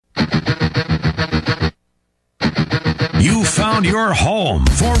You found your home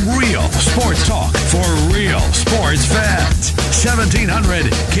for real sports talk for real sports fans. 1700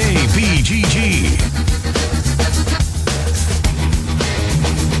 KBGG.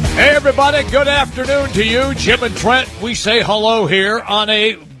 Hey, everybody. Good afternoon to you. Jim and Trent, we say hello here on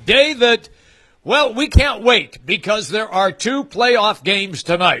a day that, well, we can't wait because there are two playoff games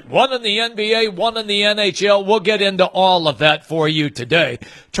tonight. One in the NBA, one in the NHL. We'll get into all of that for you today.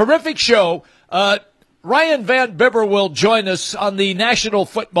 Terrific show. Ryan Van Bibber will join us on the National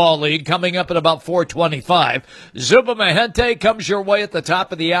Football League coming up at about 4:25. Zuba Mahente comes your way at the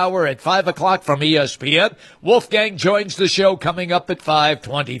top of the hour at 5 o'clock from ESPN. Wolfgang joins the show coming up at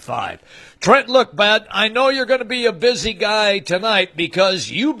 5:25. Trent, look, bud, I know you're going to be a busy guy tonight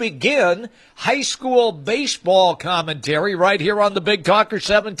because you begin high school baseball commentary right here on the Big Talker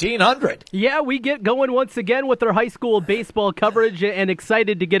 1700. Yeah, we get going once again with our high school baseball coverage and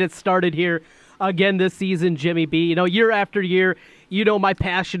excited to get it started here again this season, Jimmy B. You know, year after year, you know my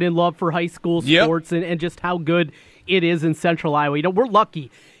passion and love for high school sports and just how good it is in Central Iowa. You know, we're lucky.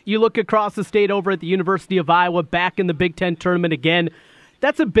 You look across the state over at the University of Iowa, back in the Big Ten tournament again.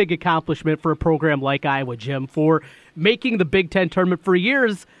 That's a big accomplishment for a program like Iowa, Jim, for making the Big Ten tournament for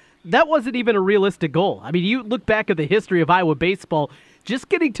years. That wasn't even a realistic goal. I mean, you look back at the history of Iowa baseball, just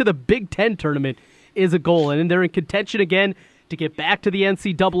getting to the Big Ten tournament is a goal. And they're in contention again to get back to the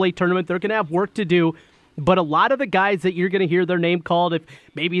NCAA tournament. They're going to have work to do. But a lot of the guys that you're going to hear their name called, if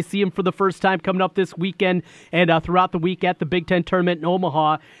maybe you see them for the first time coming up this weekend and throughout the week at the Big Ten tournament in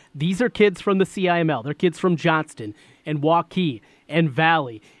Omaha, these are kids from the CIML. They're kids from Johnston and Waukee and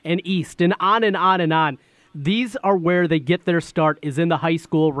Valley and East and on and on and on. These are where they get their start, is in the high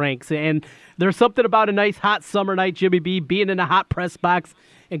school ranks. And there's something about a nice hot summer night, Jimmy B, being in a hot press box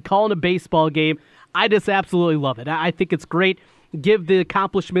and calling a baseball game. I just absolutely love it. I think it's great. Give the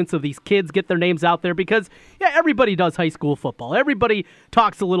accomplishments of these kids, get their names out there because, yeah, everybody does high school football. Everybody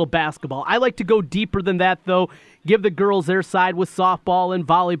talks a little basketball. I like to go deeper than that, though. Give the girls their side with softball and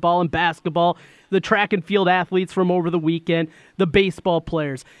volleyball and basketball, the track and field athletes from over the weekend, the baseball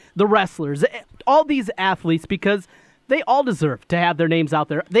players, the wrestlers, all these athletes because they all deserve to have their names out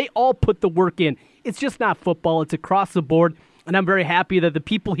there. They all put the work in. It's just not football. It's across the board. And I'm very happy that the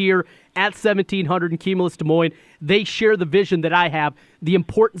people here at 1700 in Cumulus, Des Moines, they share the vision that I have, the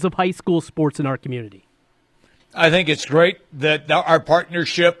importance of high school sports in our community. I think it's great that our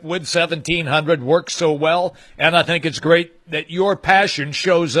partnership with 1700 works so well, and I think it's great that your passion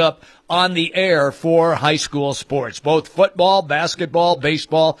shows up on the air for high school sports, both football, basketball,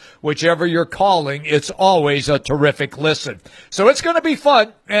 baseball, whichever you're calling. It's always a terrific listen. So it's going to be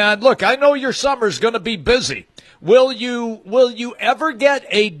fun, and look, I know your summer's going to be busy. Will you ever get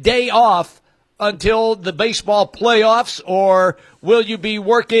a day off until the baseball playoffs, or will you be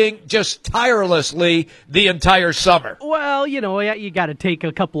working just tirelessly the entire summer? Well, you know, you got to take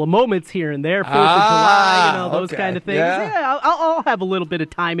a couple of moments here and there, 4th of July, you know, those kind of things. Yeah, I'll have a little bit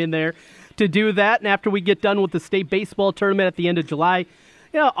of time in there to do that. And after we get done with the state baseball tournament at the end of July,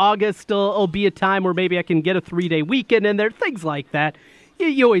 you know, August will be a time where maybe I can get a 3-day weekend in there, things like that.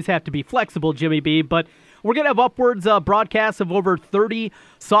 You always have to be flexible, Jimmy B, but we're going to have upwards broadcasts of over 30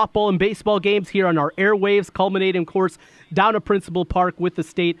 softball and baseball games here on our airwaves, culminating, of course, down at Principal Park with the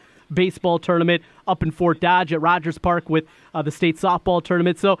state baseball tournament, up in Fort Dodge at Rogers Park with the state softball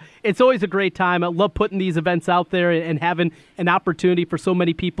tournament. So it's always a great time. I love putting these events out there and having an opportunity for so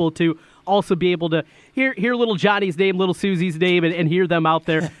many people to also be able to hear little Johnny's name, little Susie's name, and hear them out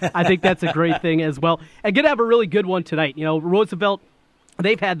there. I think that's a great thing as well. And going to have a really good one tonight. You know, Roosevelt,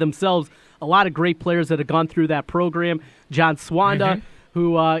 they've had themselves a lot of great players that have gone through that program. John Swanda,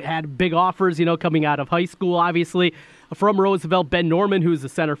 who had big offers, you know, coming out of high school, obviously. From Roosevelt, Ben Norman, who's the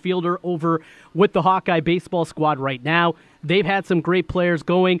center fielder over with the Hawkeye baseball squad right now. They've had some great players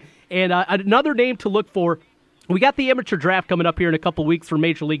going. And another name to look for, we got the amateur draft coming up here in a couple weeks for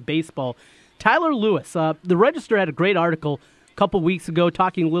Major League Baseball. Tyler Lewis, the Register had a great article a couple weeks ago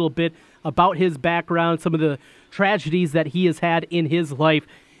talking a little bit about his background, some of the tragedies that he has had in his life.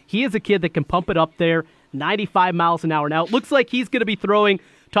 He is a kid that can pump it up there, 95 miles an hour. Now, it looks like he's going to be throwing,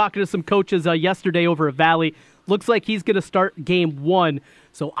 talking to some coaches yesterday over at Valley, looks like he's going to start game 1.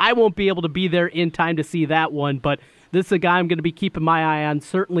 So I won't be able to be there in time to see that one. But this is a guy I'm going to be keeping my eye on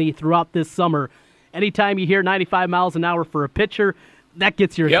certainly throughout this summer. Anytime you hear 95 miles an hour for a pitcher, that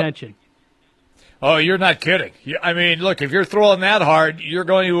gets your attention. Oh, you're not kidding. I mean, look, if you're throwing that hard, you're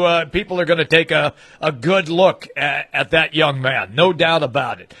going to people are going to take a good look at that young man. No doubt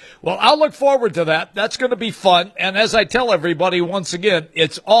about it. Well, I'll look forward to that. That's going to be fun. And as I tell everybody, once again,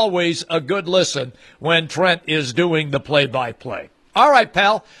 it's always a good listen when Trent is doing the play-by-play. All right,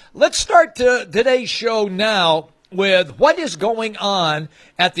 pal, let's start today's show now with what is going on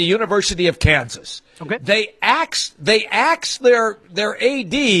at the University of Kansas. Okay. They axed their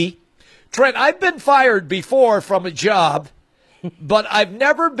AD. Trent, I've been fired before from a job, but I've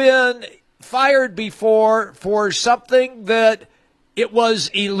never been fired before for something that it was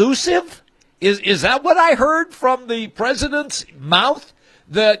elusive. Is that what I heard from the president's mouth?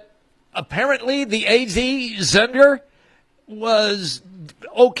 That apparently the AD Zender was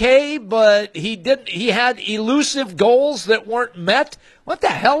okay, but he had elusive goals that weren't met. What the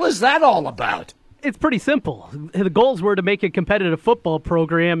hell is that all about? It's pretty simple. The goals were to make a competitive football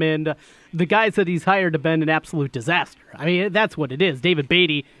program, and the guys that he's hired have been an absolute disaster. I mean, that's what it is. David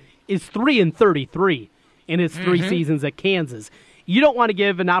Beatty is 3-33 in his 3 seasons at Kansas. You don't want to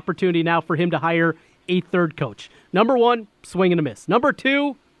give an opportunity now for him to hire a third coach. Number 1, swing and a miss. Number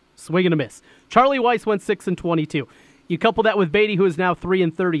 2, swing and a miss. Charlie Weis went 6-22. You couple that with Beatty, who is now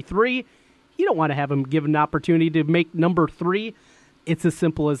 3-33. You don't want to have him give an opportunity to make number 3. It's as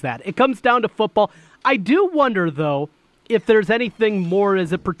simple as that. It comes down to football. I do wonder, though, if there's anything more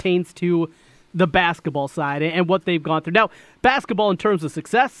as it pertains to the basketball side and what they've gone through. Now, basketball in terms of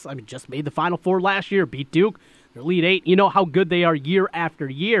success, I mean, just made the Final Four last year, beat Duke, their Elite 8. You know how good they are year after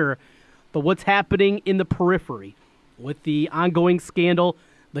year. But what's happening in the periphery with the ongoing scandal,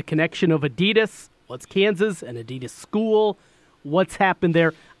 the connection of Adidas, what's Kansas, an Adidas school, what's happened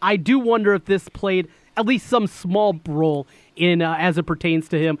there? I do wonder if this played at least some small role in as it pertains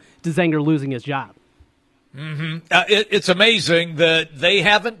to him, to Zenger losing his job. It's amazing that they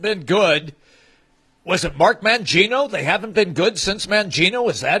haven't been good. Was it Mark Mangino? They haven't been good since Mangino.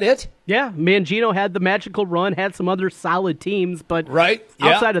 Is that it? Yeah, Mangino had the magical run, had some other solid teams, but right. Yeah.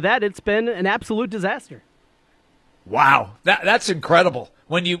 Outside of that, it's been an absolute disaster. Wow, that's incredible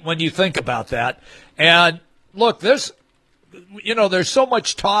when you think about that. And look, there's so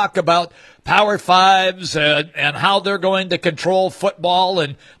much talk about Power Fives and how they're going to control football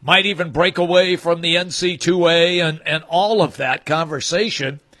and might even break away from the NC2A and all of that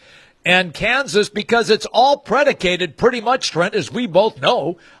conversation. And Kansas, because it's all predicated pretty much, Trent, as we both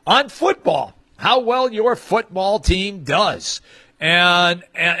know, on football, how well your football team does. And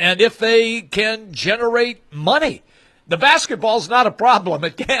if they can generate money. The basketball's not a problem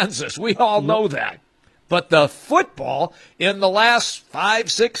at Kansas. We all know that. But the football in the last 5,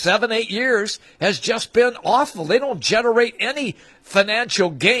 6, 7, 8 years has just been awful. They don't generate any financial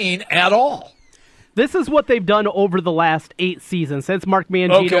gain at all. This is what they've done over the last 8 seasons since Mark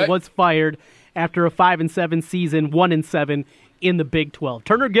Mangino was fired after a 5-7 season, 1-7 in the Big 12.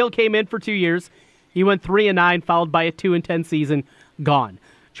 Turner Gill came in for 2 years. He went 3-9, followed by a 2-10 season. Gone.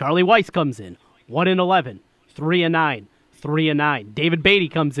 Charlie Weis comes in, 1-11, 3-9, 3-9. David Beatty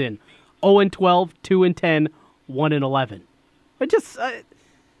comes in, 0-12, 2-10, 1-11. It just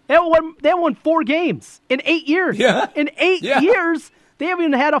they won 4 games in 8 years. Yeah. In 8 years, they haven't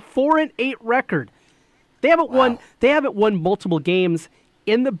even had a 4-8 record. They haven't won. They haven't won multiple games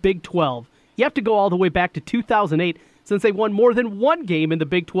in the Big 12. You have to go all the way back to 2008 since they won more than 1 game in the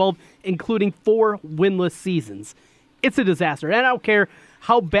Big 12, including 4 winless seasons. It's a disaster, and I don't care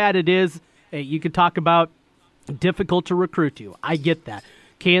how bad it is. You could talk about difficult to recruit to. I get that.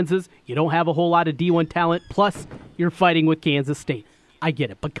 Kansas, you don't have a whole lot of D1 talent, plus you're fighting with Kansas State. I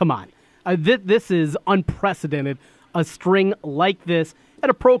get it, but come on. This is unprecedented, a string like this at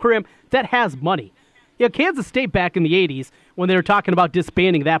a program that has money. You know, Kansas State back in the 80s, when they were talking about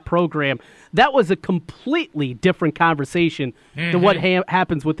disbanding that program, that was a completely different conversation than what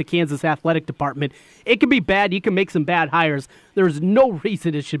happens with the Kansas athletic department. It can be bad. You can make some bad hires. There's no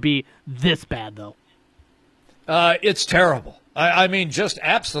reason it should be this bad, though. It's terrible. I mean, just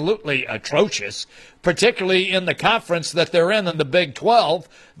absolutely atrocious, particularly in the conference that they're in the Big 12,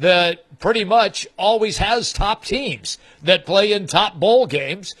 that pretty much always has top teams that play in top bowl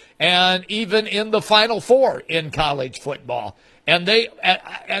games and even in the Final Four in college football. And they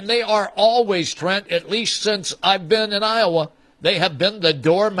are always, Trent, at least since I've been in Iowa, they have been the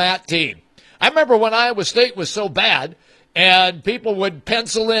doormat team. I remember when Iowa State was so bad and people would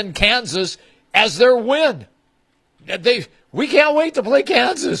pencil in Kansas as their win. We can't wait to play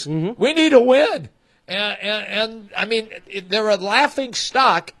Kansas. We need a win. And I mean, they're a laughing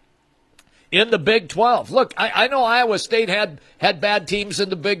stock in the Big 12. Look, I know Iowa State had bad teams in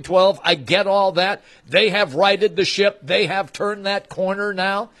the Big 12. I get all that. They have righted the ship. They have turned that corner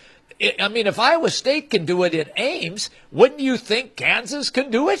now. I mean, if Iowa State can do it in Ames, wouldn't you think Kansas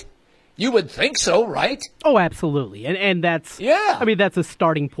can do it? You would think so, right? Oh, absolutely. And that's, I mean, that's a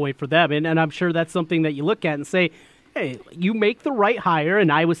starting point for them. And I'm sure that's something that you look at and say, hey, you make the right hire, and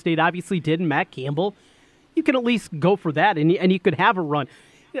Iowa State obviously did, and Matt Campbell. You can at least go for that, and you could have a run.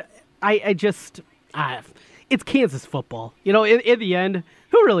 it's Kansas football. In the end,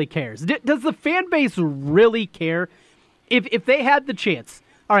 who really cares? Does the fan base really care? If they had the chance,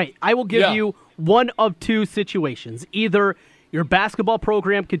 all right, I will give you one of two situations. Either your basketball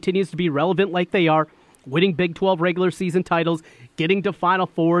program continues to be relevant like they are, winning Big 12 regular season titles, getting to Final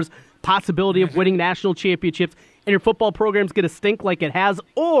Fours, possibility of winning national championships, and your football program's going to stink like it has,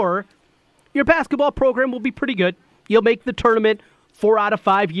 or your basketball program will be pretty good. You'll make the tournament 4 out of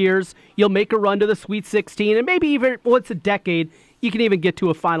 5 years. You'll make a run to the Sweet 16, and maybe even once a decade, you can even get to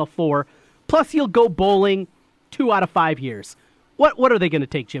a Final Four. Plus, you'll go bowling 2 out of 5 years. What are they going to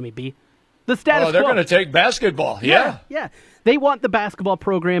take, Jimmy B? The status quo. They're going to take basketball. Yeah. They want the basketball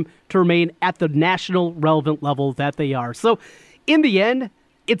program to remain at the national relevant level that they are. So, in the end,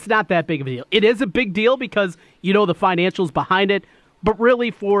 it's not that big of a deal. It is a big deal because the financials behind it, but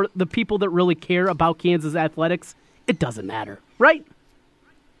really for the people that really care about Kansas athletics, it doesn't matter, right?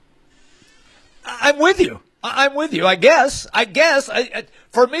 I'm with you. I guess.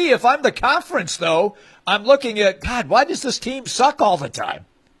 For me, if I'm the conference, though, I'm looking at, God, why does this team suck all the time?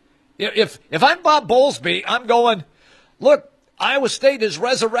 If I'm Bob Bowlesby, I'm going, look, Iowa State has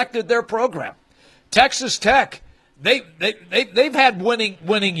resurrected their program. Texas Tech, they've had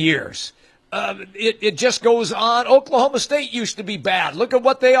winning years. It just goes on. Oklahoma State used to be bad. Look at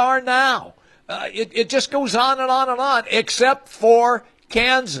what they are now. It just goes on and on and on, except for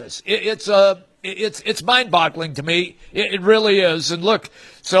Kansas. It's mind-boggling to me. It really is. And look,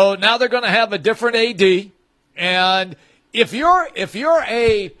 so now they're going to have a different AD. And if you're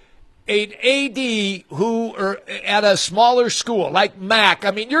an AD who are at a smaller school like Mac,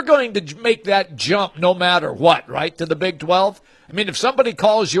 I mean, you're going to make that jump no matter what, right, to the Big 12? I mean, if somebody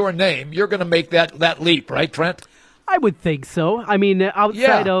calls your name, you're going to make that leap, right, Trent? I would think so. I mean,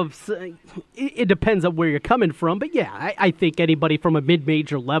 outside of it depends on where you're coming from. But, I think anybody from a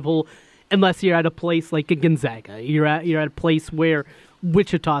mid-major level, unless you're at a place like a Gonzaga, you're at a place where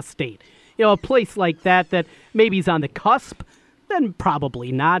Wichita State, a place like that maybe is on the cusp, then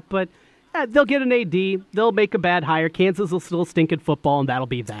probably not. But they'll get an AD. They'll make a bad hire. Kansas will still stink at football, and that'll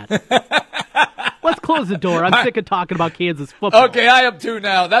be that. Let's close the door. I'm sick of talking about Kansas football. Okay, I am too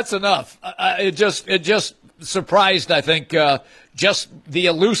now. That's enough. It just surprised, I think, just the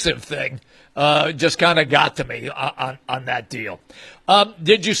elusive thing just kind of got to me on that deal.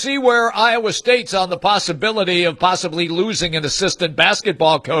 Did you see where Iowa State's on the possibility of possibly losing an assistant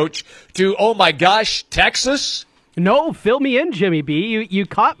basketball coach to, oh my gosh, Texas? No, fill me in, Jimmy B. You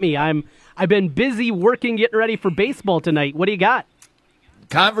caught me. I've been busy working, getting ready for baseball tonight. What do you got?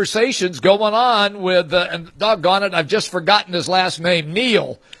 Conversations going on with, and doggone it, I've just forgotten his last name,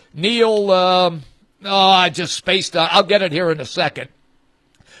 Neil. I just spaced out. I'll get it here in a second.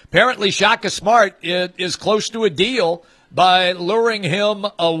 Apparently, Shaka Smart is close to a deal by luring him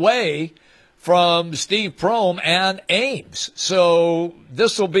away from Steve Prohm and Ames. So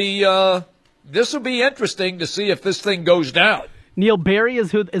this will be interesting to see if this thing goes down. Neil Barry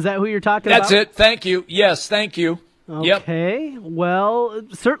is that who you're talking about? That's it. Thank you. Yes, thank you. Okay. Yep. Well,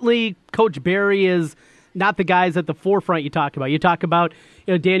 certainly Coach Barry is not the guys at the forefront you talk about. You talk about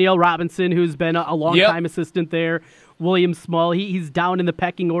Danielle Robinson, who's been a long-time assistant there. William Small, he's down in the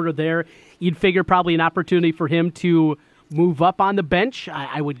pecking order there. You'd figure probably an opportunity for him to move up on the bench.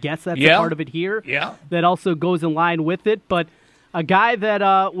 I would guess that's a part of it here. Yeah. That also goes in line with it. But a guy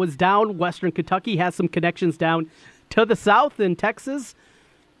that was down Western Kentucky, has some connections down to the South in Texas.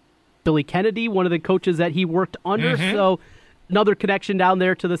 Billy Kennedy, one of the coaches that he worked under. Mm-hmm. So another connection down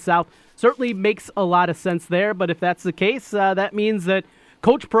there to the South. Certainly makes a lot of sense there. But if that's the case, that means that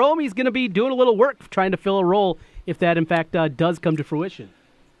Coach Prohm, he's going to be doing a little work trying to fill a role if that, in fact, does come to fruition.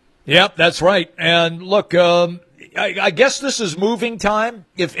 Yep, that's right. And look, I guess this is moving time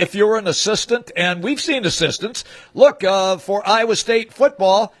if you're an assistant, and we've seen assistants. Look, for Iowa State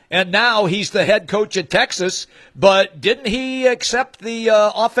football, and now he's the head coach at Texas, but didn't he accept the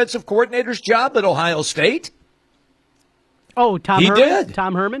offensive coordinator's job at Ohio State? Oh, Tom Herman? Did.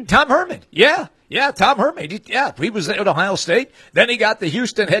 Tom Herman? Tom Herman, yeah. Yeah, Tom Herman. He was at Ohio State. Then he got the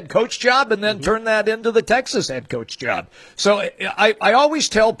Houston head coach job and then turned that into the Texas head coach job. So I always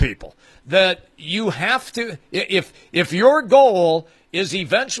tell people that you have to, if your goal is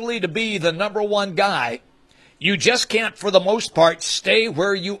eventually to be the number one guy, you just can't, for the most part, stay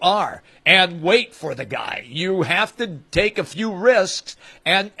where you are and wait for the guy. You have to take a few risks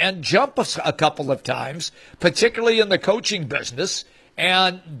and jump a couple of times, particularly in the coaching business.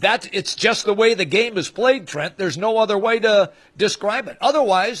 And it's just the way the game is played, Trent. There's no other way to describe it.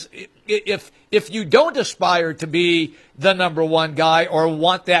 Otherwise, if you don't aspire to be the number one guy or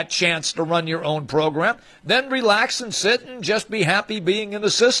want that chance to run your own program, then relax and sit and just be happy being an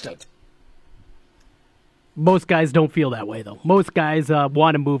assistant. Most guys don't feel that way, though. Most guys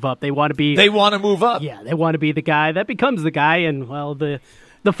want to move up. They want to be. They want to move up. Yeah, they want to be the guy that becomes the guy, and well, the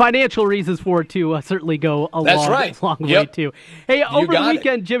financial reasons for it too certainly go a long way too. Hey, over the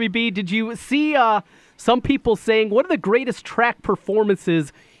weekend, Jimmy B, did you see some people saying one of the greatest track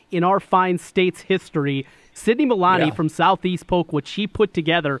performances in our fine state's history? Sydney Milani from Southeast Polk, what she put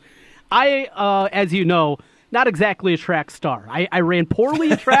together. I, as you know, not exactly a track star. I ran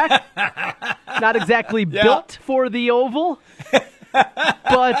poorly in track, not exactly built for the oval.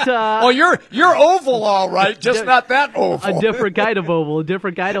 But you're oval, all right, just not that oval. A different kind of oval.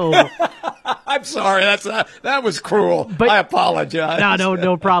 I'm sorry, that was cruel. But I apologize.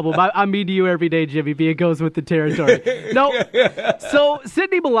 No problem. I'm mean to you every day, Jimmy B. It goes with the territory. No, so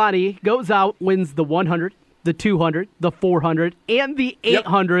Sydney Milani goes out, wins the 100, the 200, the 400, and the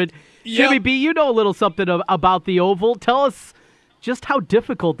 800. Jimmy B, you know a little something about the oval. Tell us just how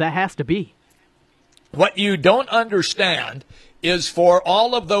difficult that has to be. What you don't understand is for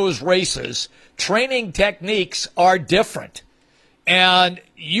all of those races, training techniques are different. And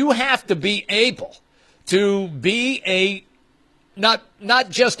you have to be able to be not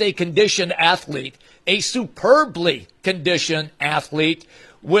just a conditioned athlete, a superbly conditioned athlete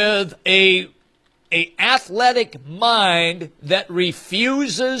with a athletic mind that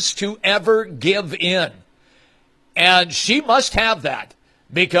refuses to ever give in. And she must have that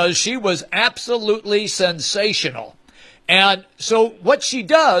because she was absolutely sensational. And so what she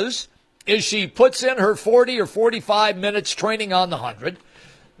does is she puts in her 40 or 45 minutes training on the 100,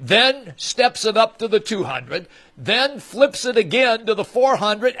 then steps it up to the 200, then flips it again to the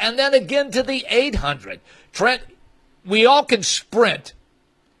 400, and then again to the 800. Trent, we all can sprint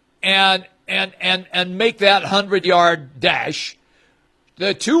and make that 100-yard dash.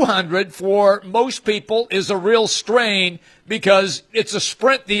 The 200 for most people is a real strain because it's a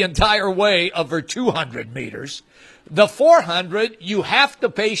sprint the entire way of her 200 meters. The 400, you have to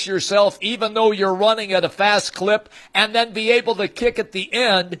pace yourself even though you're running at a fast clip and then be able to kick at the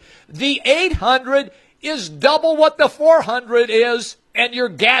end. The 800 is double what the 400 is, and you're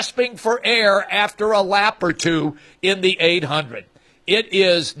gasping for air after a lap or two in the 800. It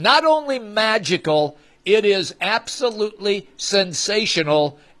is not only magical, it is absolutely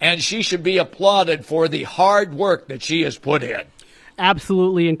sensational, and she should be applauded for the hard work that she has put in.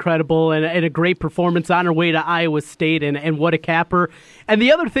 Absolutely incredible, and a great performance on her way to Iowa State, and what a capper. And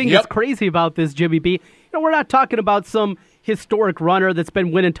the other thing that's crazy about this, Jimmy B, we're not talking about some historic runner that's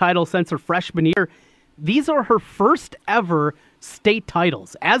been winning titles since her freshman year. These are her first ever state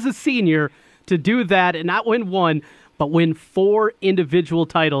titles. As a senior, to do that and not win one, but win 4 individual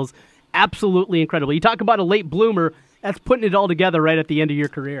titles, absolutely incredible. You talk about a late bloomer, that's putting it all together right at the end of your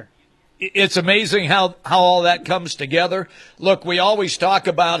career. It's amazing how all that comes together. Look, we always talk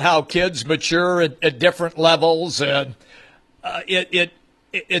about how kids mature at different levels, and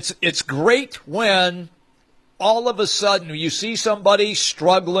it's great when all of a sudden you see somebody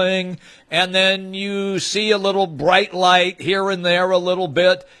struggling, and then you see a little bright light here and there a little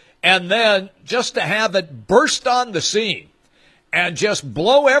bit, and then just to have it burst on the scene and just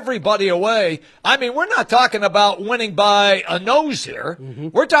blow everybody away. I mean, we're not talking about winning by a nose here. Mm-hmm.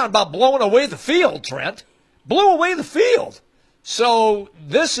 We're talking about blowing away the field, Trent. Blew away the field. So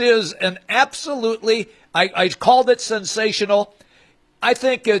this is an absolutely, I called it sensational. I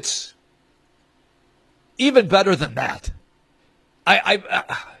think it's even better than that.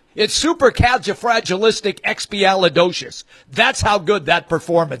 It's supercalifragilisticexpialidocious. That's how good that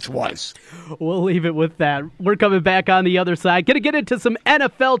performance was. We'll leave it with that. We're coming back on the other side. Going to get into some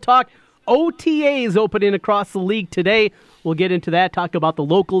NFL talk. OTAs opening across the league today. We'll get into that, talk about the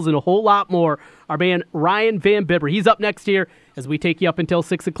locals and a whole lot more. Our man Ryan Van Bibber, he's up next here as we take you up until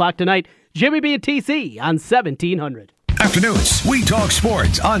 6 o'clock tonight. Jimmy B and TC on 1700. Afternoons, we talk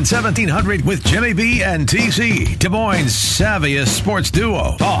sports on 1700 with Jimmy B and TC, Des Moines' savviest sports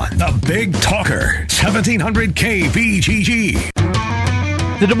duo on the Big Talker, 1700 KBGG.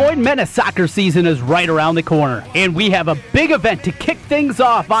 The Des Moines men's soccer season is right around the corner, and we have a big event to kick things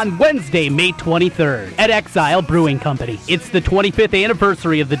off on Wednesday, May 23rd at Exile Brewing Company. It's the 25th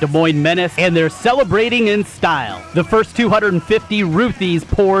anniversary of the Des Moines Menace, and they're celebrating in style. The first 250 Ruthies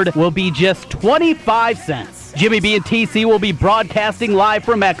poured will be just 25 cents. Jimmy B and TC will be broadcasting live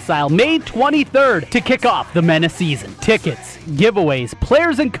from Exile May 23rd to kick off the Menace season. Tickets, giveaways,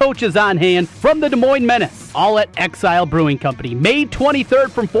 players and coaches on hand from the Des Moines Menace. All at Exile Brewing Company, May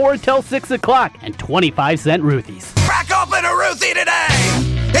 23rd from 4 until 6 o'clock, and 25-cent Ruthies. Crack open a Ruthie today!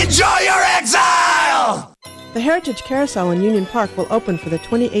 Enjoy your exile! The Heritage Carousel in Union Park will open for the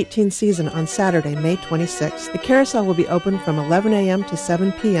 2018 season on Saturday, May 26th. The carousel will be open from 11 a.m. to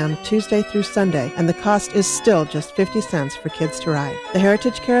 7 p.m. Tuesday through Sunday, and the cost is still just 50 cents for kids to ride. The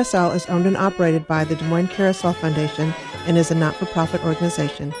Heritage Carousel is owned and operated by the Des Moines Carousel Foundation and is a not-for-profit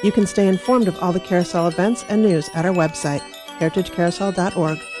organization. You can stay informed of all the carousel events and news at our website,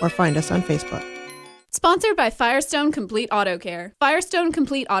 heritagecarousel.org, or find us on Facebook. Sponsored by Firestone Complete Auto Care. Firestone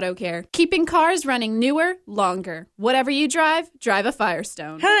Complete Auto Care. Keeping cars running newer, longer. Whatever you drive, drive a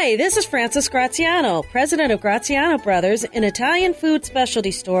Firestone. Hi, this is Francis Graziano, president of Graziano Brothers, an Italian food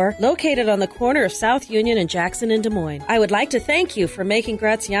specialty store located on the corner of South Union and Jackson in Des Moines. I would like to thank you for making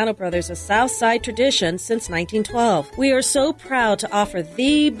Graziano Brothers a South Side tradition since 1912. We are so proud to offer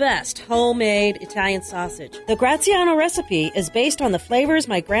the best homemade Italian sausage. The Graziano recipe is based on the flavors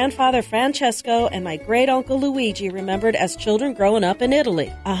my grandfather Francesco and my great-uncle Luigi remembered as children growing up in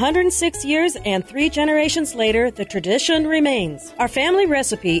Italy. 106 years and 3 generations later, the tradition remains. Our family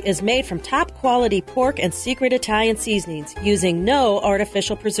recipe is made from top-quality pork and secret Italian seasonings using no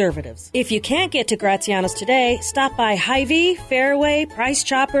artificial preservatives. If you can't get to Graziano's today, stop by Hy-Vee, Fairway, Price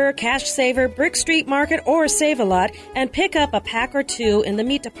Chopper, Cash Saver, Brick Street Market, or Save-A-Lot and pick up a pack or 2 in the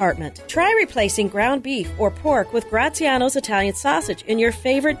meat department. Try replacing ground beef or pork with Graziano's Italian sausage in your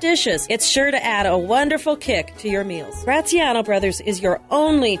favorite dishes. It's sure to add a wonderful kick to your meals. Graziano Brothers is your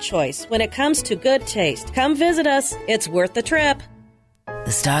only choice when it comes to good taste. Come visit us. It's worth the trip.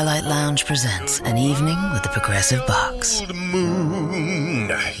 The Starlight Lounge presents An Evening with the Progressive Box. Old moon,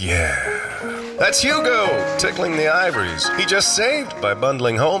 yeah. That's Hugo, tickling the ivories. He just saved by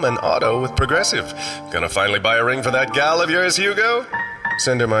bundling home and auto with Progressive. Gonna finally buy a ring for that gal of yours, Hugo?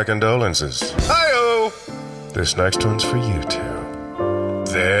 Send her my condolences. Hi-oh! This next one's for you two.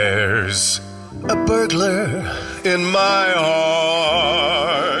 There's a burglar in my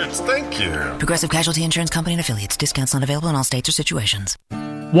heart. Thank you. Progressive Casualty Insurance Company and Affiliates. Discounts not available in all states or situations.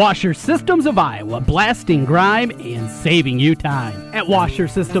 Washer Systems of Iowa, blasting grime and saving you time. At Washer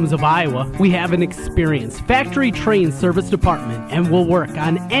Systems of Iowa, we have an experienced factory-trained service department and will work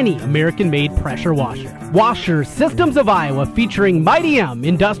on any American-made pressure washer. Washer Systems of Iowa, featuring Mighty M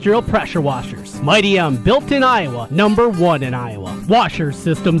industrial pressure washers. Mighty M, built in Iowa, #1 in Iowa. Washer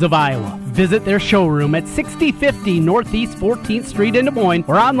Systems of Iowa. Visit their showroom at 6050 Northeast 14th Street in Des Moines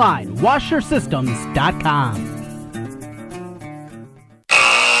or online, washersystems.com.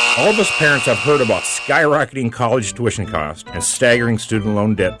 All of us parents have heard about skyrocketing college tuition costs and staggering student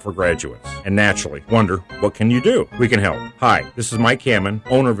loan debt for graduates. And naturally, wonder, what can you do? We can help. Hi, this is Mike Hammond,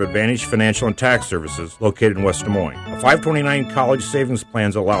 owner of Advantage Financial and Tax Services located in West Des Moines. A 529 college savings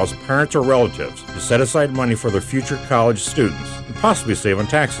plan allows parents or relatives to set aside money for their future college students and possibly save on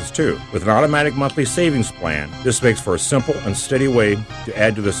taxes too. With an automatic monthly savings plan, this makes for a simple and steady way to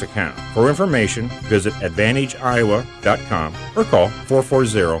add to this account. For information, visit AdvantageIowa.com or call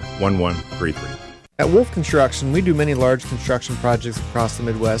 440-1133. At Wolf Construction, we do many large construction projects across the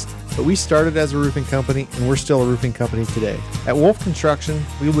Midwest, but we started as a roofing company and we're still a roofing company today. At Wolf Construction,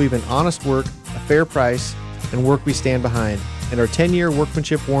 we believe in honest work, a fair price, and work we stand behind, and our 10-year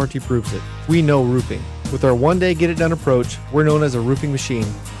workmanship warranty proves it. We know roofing. With our one-day get-it-done approach, we're known as a roofing machine.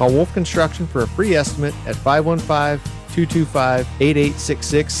 Call Wolf Construction for a free estimate at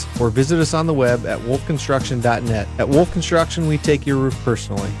 515-225-8866 or visit us on the web at wolfconstruction.net. At Wolf Construction, we take your roof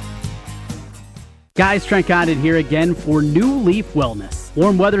personally. Guys, Trent Condon here again for New Leaf Wellness.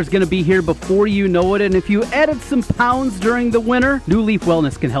 Warm weather is going to be here before you know it, and if you added some pounds during the winter, New Leaf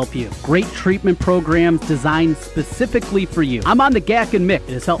Wellness can help you. Great treatment programs designed specifically for you. I'm on the GAC and Mick.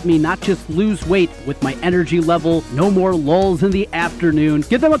 It has helped me not just lose weight with my energy level, no more lulls in the afternoon.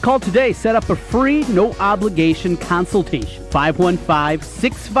 Give them a call today. Set up a free, no-obligation consultation.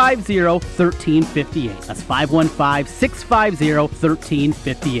 515-650-1358. That's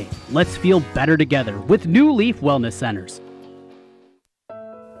 515-650-1358. Let's feel better together with New Leaf Wellness Centers.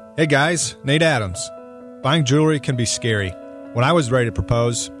 Hey guys, Nate Adams. Buying jewelry can be scary. When I was ready to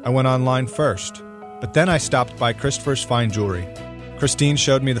propose, I went online first. But then I stopped by Christopher's Fine Jewelry. Christine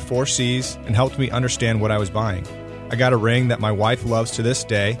showed me the 4 C's and helped me understand what I was buying. I got a ring that my wife loves to this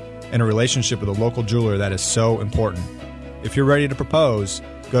day and a relationship with a local jeweler that is so important. If you're ready to propose,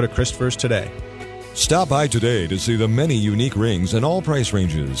 go to Christopher's today. Stop by today to see the many unique rings in all price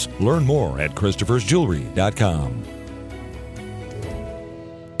ranges. Learn more at Christopher'sJewelry.com.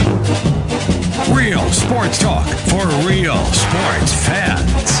 Real sports talk for real sports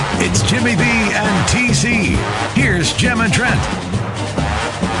fans. It's Jimmy B and TC. Here's Jim and Trent.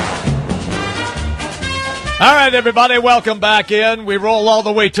 All right, everybody, welcome back in. We roll all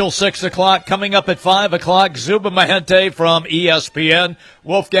the way till 6 o'clock. Coming up at 5 o'clock, Zuba Mahente from ESPN.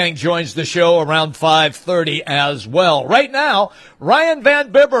 Wolfgang joins the show around 5:30 as well. Right now, Ryan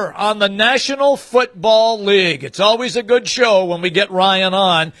Van Bibber on the National Football League. It's always a good show when we get Ryan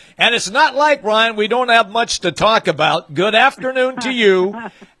on. And it's not like, Ryan, we don't have much to talk about. Good afternoon to you.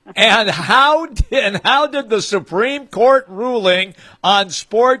 And how did the Supreme Court ruling on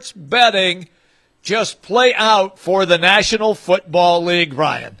sports betting just play out for the National Football League,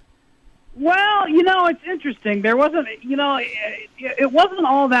 Ryan? Well, it's interesting. There wasn't, it wasn't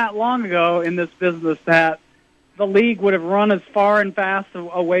all that long ago in this business that the league would have run as far and fast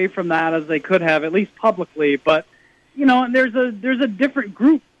away from that as they could have, at least publicly. But, there's a different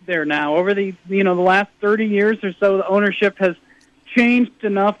group there now. Over the last 30 years or so, the ownership has changed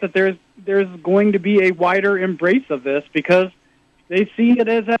enough that there's going to be a wider embrace of this because they see it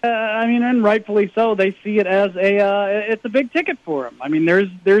as and rightfully so, they see it as it's a big ticket for them. I mean, there's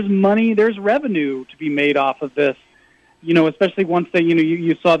money, there's revenue to be made off of this, especially once they,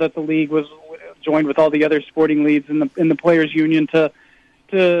 you saw that the league was joined with all the other sporting leagues in the players union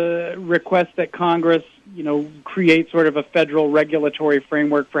to request that Congress, create sort of a federal regulatory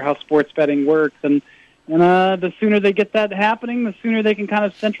framework for how sports betting works. And the sooner they get that happening, the sooner they can kind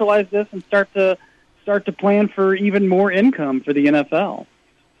of centralize this and start to plan for even more income for the NFL.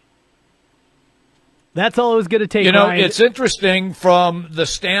 That's all it was going to take. Ryan. It's interesting from the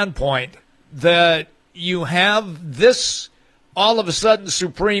standpoint that you have this all of a sudden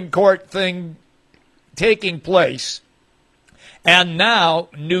Supreme Court thing taking place, and now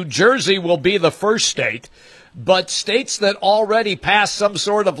New Jersey will be the first state, but states that already passed some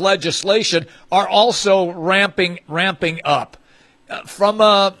sort of legislation are also ramping up. From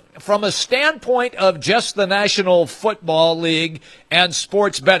a standpoint of just the National Football League and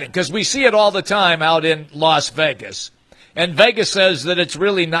sports betting, because we see it all the time out in Las Vegas, and Vegas says that it's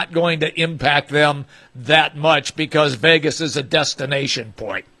really not going to impact them that much because Vegas is a destination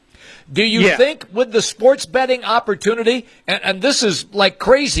point. Do you think with the sports betting opportunity, and this is like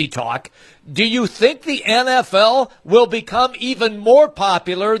crazy talk, do you think the NFL will become even more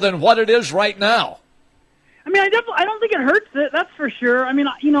popular than what it is right now? I mean, I don't think it hurts it, that's for sure. I mean,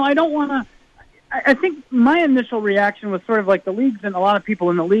 I don't want to – I think my initial reaction was sort of like the league's and a lot of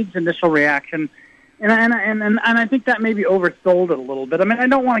people in the league's initial reaction, and I think that maybe oversold it a little bit. I mean, I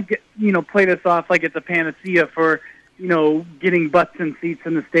don't want to get play this off like it's a panacea for, getting butts in seats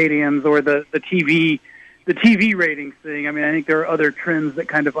in the stadiums or the TV ratings thing. I mean, I think there are other trends that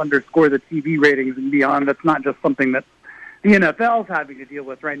kind of underscore the TV ratings and beyond. That's not just something that the NFL's having to deal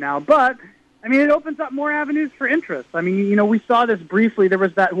with right now, but – I mean, it opens up more avenues for interest. I mean, we saw this briefly. There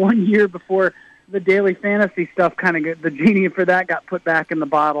was that 1 year before the daily fantasy stuff the genie for that got put back in the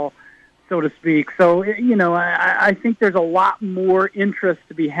bottle, so to speak. So, I think there's a lot more interest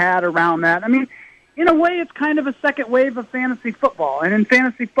to be had around that. I mean, in a way, it's kind of a second wave of fantasy football. And in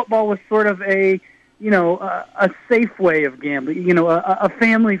fantasy football was sort of a safe way of gambling, a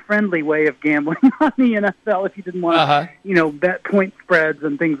family-friendly way of gambling on the NFL if you didn't want to, bet point spreads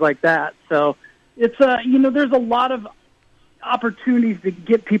and things like that. So it's, there's a lot of opportunities to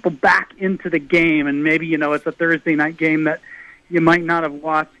get people back into the game. And maybe, it's a Thursday night game that you might not have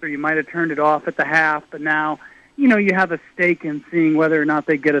watched or you might have turned it off at the half, but now, you have a stake in seeing whether or not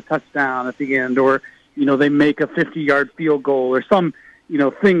they get a touchdown at the end or, they make a 50-yard field goal or some,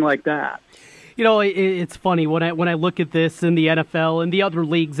 thing like that. It's funny when I look at this in the NFL and the other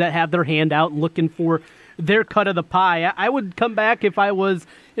leagues that have their hand out looking for their cut of the pie. I would come back if I was,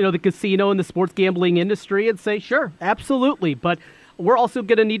 the casino and the sports gambling industry and say, sure, absolutely. But we're also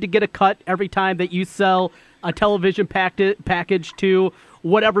going to need to get a cut every time that you sell a television package to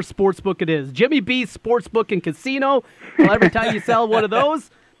whatever sportsbook it is. Jimmy B's Sportsbook and Casino, well, every time you sell one of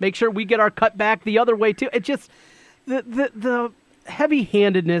those, make sure we get our cut back the other way too. It just, the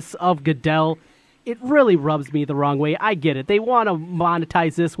heavy-handedness of Goodell, it really rubs me the wrong way. I get it. They want to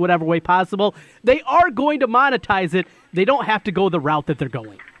monetize this whatever way possible. They are going to monetize it. They don't have to go the route that they're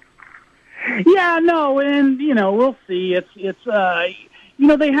going. Yeah, no, and, we'll see. It's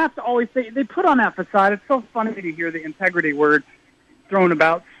they have to always say, they put on that facade. It's so funny to hear the integrity word thrown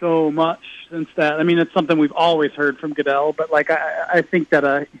about so much since that. I mean, it's something we've always heard from Goodell, but I think that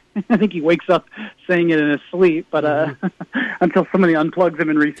I think he wakes up saying it in his sleep, but until somebody unplugs him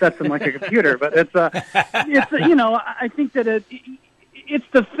and resets him like a computer. But it's I think that it's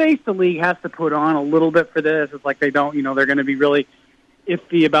the face the league has to put on a little bit for this. It's like they don't, they're going to be really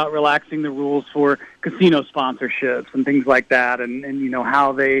iffy about relaxing the rules for casino sponsorships and things like that, and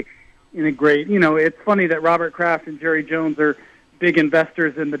how they integrate. It's funny that Robert Kraft and Jerry Jones are big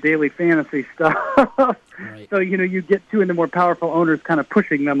investors in the daily fantasy stuff. Right. So, you get two of the more powerful owners kind of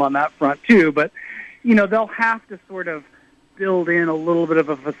pushing them on that front too. But, they'll have to sort of build in a little bit of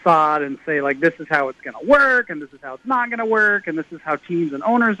a facade and say, like, this is how it's going to work, and this is how it's not going to work, and this is how teams and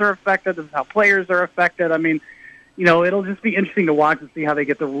owners are affected, this is how players are affected. I mean, it'll just be interesting to watch and see how they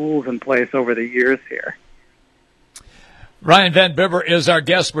get the rules in place over the years here. Ryan Van Bibber is our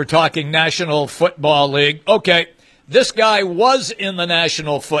guest. We're talking National Football League. Okay, this guy was in the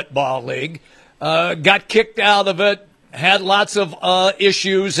National Football League, got kicked out of it, had lots of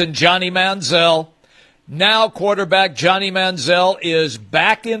issues, and Johnny Manziel. Now quarterback Johnny Manziel is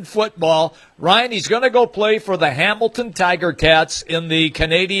back in football. Ryan, he's going to go play for the Hamilton Tiger Cats in the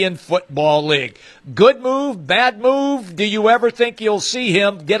Canadian Football League. Good move, bad move? Do you ever think you'll see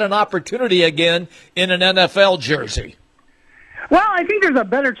him get an opportunity again in an NFL jersey? Well, I think there's a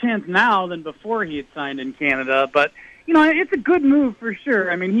better chance now than before he had signed in Canada, but it's a good move for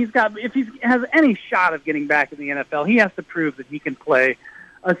sure. I mean, if he has any shot of getting back in the NFL, he has to prove that he can play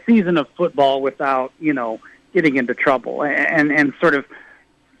a season of football without, getting into trouble and sort of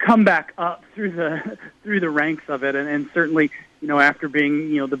come back up through the ranks of it. And certainly, after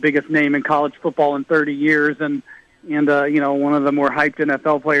being, the biggest name in college football in 30 years and one of the more hyped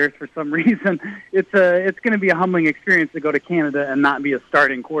NFL players for some reason, it's going to be a humbling experience to go to Canada and not be a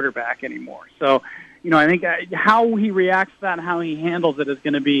starting quarterback anymore. So, I think how he reacts to that and how he handles it is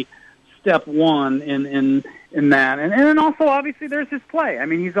going to be step one in that. And then also, obviously, there's his play. I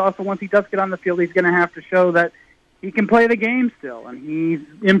mean, he's also, once he does get on the field, he's going to have to show that he can play the game still. And he's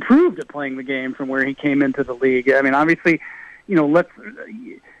improved at playing the game from where he came into the league. I mean, obviously,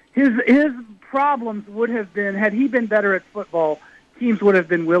 his problems would have been, had he been better at football, teams would have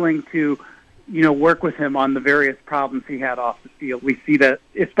been willing to, work with him on the various problems he had off the field. We see that,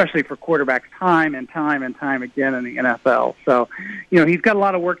 especially for quarterbacks, time and time and time again in the NFL. So, he's got a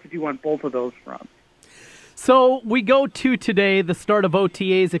lot of work to do on both of those fronts. So we go to today, the start of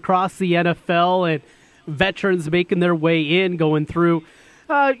OTAs across the NFL, and veterans making their way in, going through,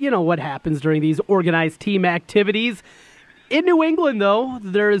 what happens during these organized team activities. In New England, though,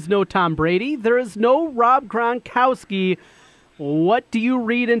 there is no Tom Brady. There is no Rob Gronkowski. What do you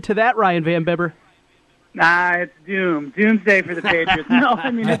read into that, Ryan Van Bibber? It's doomsday for the Patriots. No,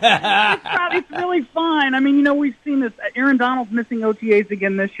 I mean, it's really fine. I mean, we've seen this. Aaron Donald's missing OTAs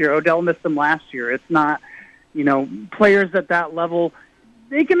again this year. Odell missed them last year. It's not, players at that level,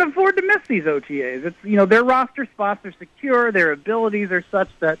 they can afford to miss these OTAs. It's, their roster spots are secure. Their abilities are such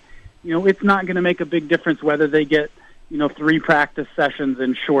that, it's not going to make a big difference whether they get, 3 practice sessions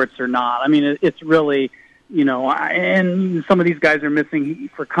in shorts or not. I mean, it's really, and some of these guys are missing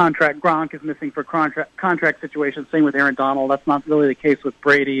for contract. Gronk is missing for contract situations. Same with Aaron Donald. That's not really the case with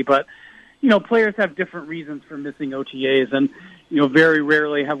Brady. But, players have different reasons for missing OTAs. And, very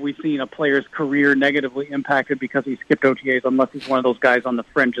rarely have we seen a player's career negatively impacted because he skipped OTAs unless he's one of those guys on the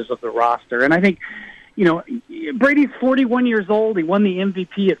fringes of the roster. And I think, Brady's 41 years old. He won the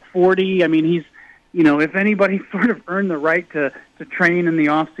MVP at 40. I mean, he's, if anybody sort of earned the right to train in the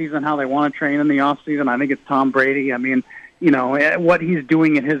off-season how they want to train in the off-season, I think it's Tom Brady. I mean, what he's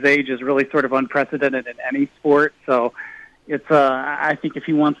doing at his age is really sort of unprecedented in any sport. So it's, I think if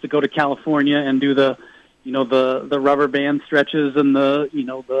he wants to go to California and do the rubber band stretches and the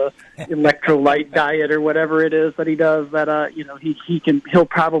electrolyte diet or whatever it is that he does, that, he'll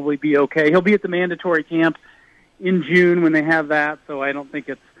probably be okay. He'll be at the mandatory camp in June when they have that. So I don't think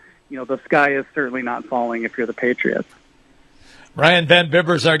it's, the sky is certainly not falling if you're the Patriots. Ryan Van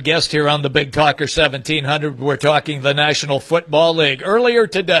Bibber's our guest here on the Big Talker 1700. We're talking the National Football League. Earlier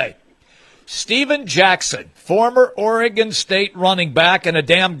today, Steven Jackson, former Oregon State running back and a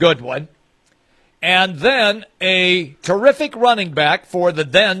damn good one, and then a terrific running back for the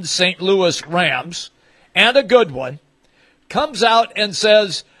then St. Louis Rams, and a good one, comes out and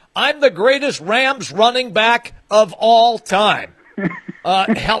says, I'm the greatest Rams running back of all time.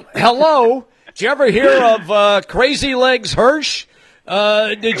 Hello? Did you ever hear of Crazy Legs Hirsch?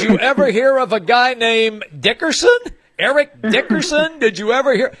 Did you ever hear of a guy named Dickerson? Eric Dickerson? Did you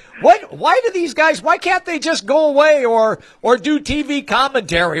ever hear? Why do these guys, why can't they just go away or do TV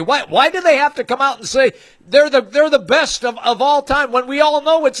commentary? Why do they have to come out and say they're the best of all time when we all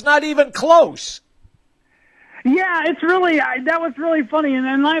know it's not even close? Yeah, it's really, that was really funny,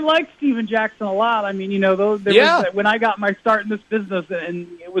 and I liked Steven Jackson a lot. I mean, when I got my start in this business, and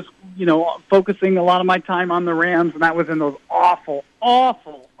it was, focusing a lot of my time on the Rams, and that was in those awful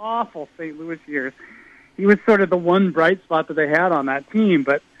St. Louis years. He was sort of the one bright spot that they had on that team,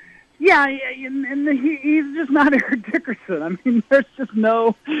 but yeah, and he's just not Eric Dickerson. I mean, there's just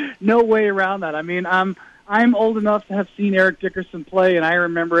no way around that. I mean, I'm I'm old enough to have seen Eric Dickerson play, and I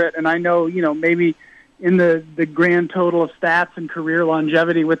remember it, and I know, maybe in the grand total of stats and career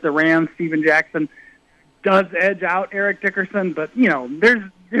longevity with the Rams, Steven Jackson does edge out Eric Dickerson, but,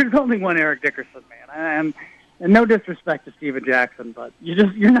 there's only one Eric Dickerson, man. And no disrespect to Steven Jackson, but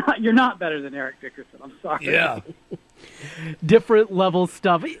you're not better than Eric Dickerson. I'm sorry. Yeah. Different level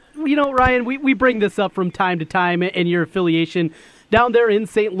stuff. Ryan, we bring this up from time to time, and your affiliation down there in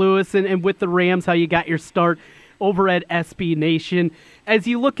St. Louis and with the Rams, how you got your start over at SB Nation. As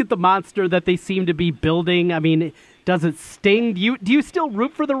you look at the monster that they seem to be building, I mean, does it sting? Do you still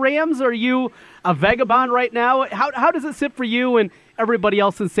root for the Rams? Are you a vagabond right now? How does it sit for you and everybody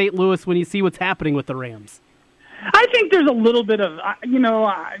else in St. Louis when you see what's happening with the Rams? I think there's a little bit of, I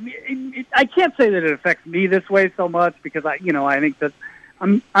can't say that it affects me this way so much because I think that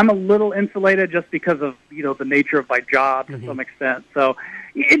I'm a little insulated just because of, the nature of my job to some extent. So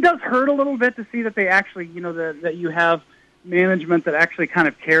it does hurt a little bit to see that they actually, that you have management that actually kind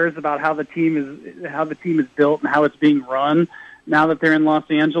of cares about how the team is built and how it's being run now that they're in Los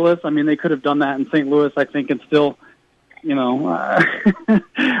Angeles. I mean, they could have done that in St. Louis, I think, and still, I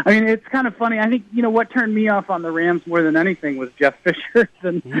mean, it's kind of funny. I think, what turned me off on the Rams more than anything was Jeff Fisher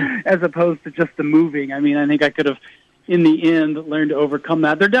as opposed to just the moving. I mean, I think I could have, in the end, learned to overcome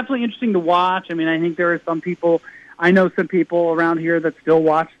that. They're definitely interesting to watch. I mean, I think there are some people around here that still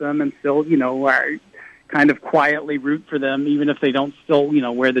watch them and still, are kind of quietly root for them, even if they don't still,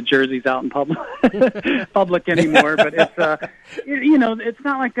 wear the jerseys out in public anymore. But it's, it's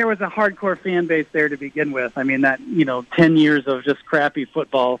not like there was a hardcore fan base there to begin with. I mean, that, 10 years of just crappy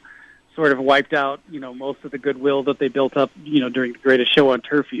football sort of wiped out, most of the goodwill that they built up, during the Greatest Show on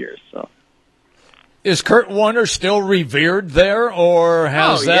Turf years. So. Is Kurt Warner still revered there, or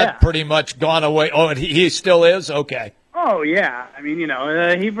has that pretty much gone away? Oh, and he still is? Okay. Oh, yeah. I mean,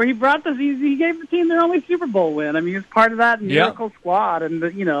 he brought he gave the team their only Super Bowl win. I mean, he was part of that miracle squad, and,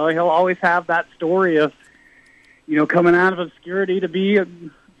 he'll always have that story of, coming out of obscurity to be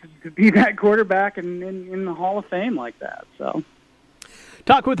that quarterback in the Hall of Fame like that, so.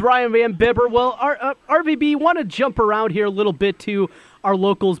 Talk with Ryan Van Bibber. Well, RVB, want to jump around here a little bit to our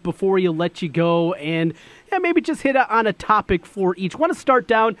locals before you let you go, and maybe just hit on a topic for each. Want to start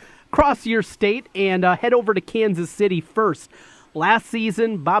down across your state and head over to Kansas City first. Last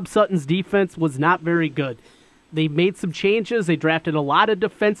season, Bob Sutton's defense was not very good. They made some changes. They drafted a lot of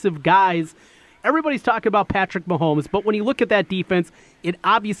defensive guys. Everybody's talking about Patrick Mahomes, but when you look at that defense, it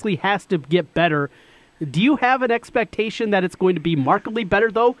obviously has to get better. Do you have an expectation that it's going to be markedly better,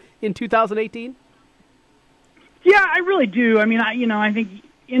 though, in 2018? Yeah, I really do. I mean, I think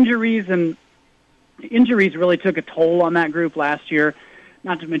injuries really took a toll on that group last year,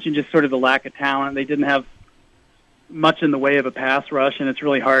 not to mention just sort of the lack of talent. They didn't have much in the way of a pass rush, and it's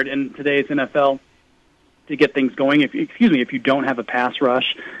really hard in today's NFL to get things going if you don't have a pass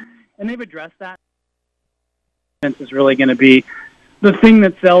rush. And they've addressed that. This is really going to be the thing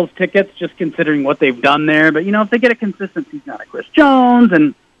that sells tickets, just considering what they've done there. But, if they get a consistent season out of Chris Jones,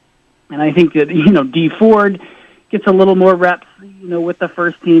 and I think that, Dee Ford gets a little more reps, with the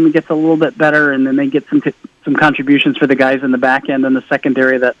first team, it gets a little bit better, and then they get some contributions for the guys in the back end and the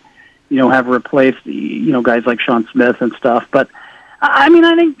secondary that, have replaced, guys like Sean Smith and stuff. But, I mean,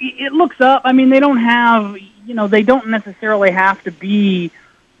 I think it looks up. I mean, they don't have, they don't necessarily have to be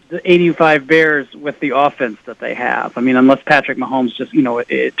the 85 Bears with the offense that they have. I mean, unless Patrick Mahomes just,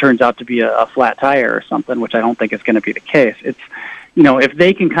 it turns out to be a flat tire or something, which I don't think is going to be the case. It's, if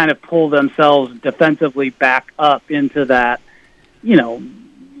they can kind of pull themselves defensively back up into that,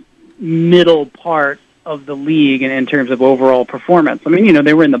 middle part of the league and in terms of overall performance. I mean,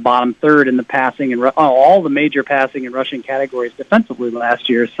 they were in the bottom third in the passing and all the major passing and rushing categories defensively last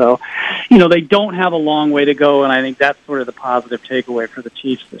year. So, they don't have a long way to go, and I think that's sort of the positive takeaway for the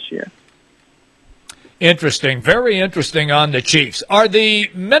Chiefs this year. Interesting. Very interesting on the Chiefs. Are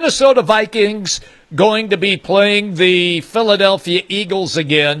the Minnesota Vikings going to be playing the Philadelphia Eagles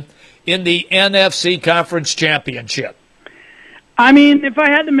again in the NFC Conference Championship? I mean, if I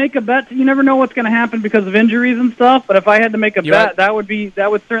had to make a bet, you never know what's going to happen because of injuries and stuff, but if I had to make a bet, that would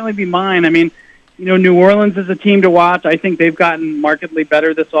certainly be mine. I mean, New Orleans is a team to watch. I think they've gotten markedly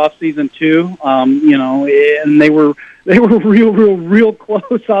better this offseason too. And they were real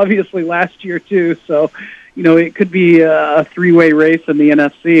close, obviously, last year too. So, it could be a three-way race in the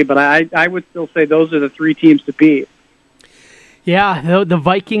NFC, but I would still say those are the three teams to beat. Yeah, the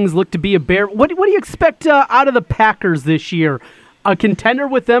Vikings look to be a bear. What do you expect out of the Packers this year? A contender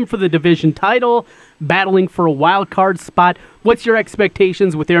with them for the division title, battling for a wild card spot. What's your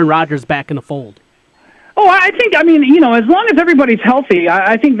expectations with Aaron Rodgers back in the fold? Oh, I think, as long as everybody's healthy,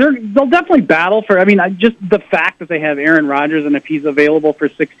 I think they'll definitely battle for, just the fact that they have Aaron Rodgers, and if he's available for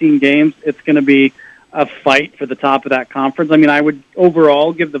 16 games, it's going to be a fight for the top of that conference. I would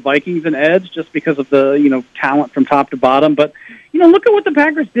overall give the Vikings an edge just because of the, talent from top to bottom. But, look at what the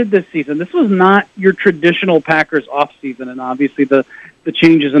Packers did this season. This was not your traditional Packers offseason, and obviously the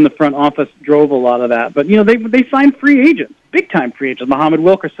changes in the front office drove a lot of that. But, they signed free agents, big-time free agents, Muhammad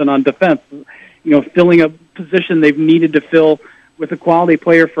Wilkerson on defense, filling a position they've needed to fill with a quality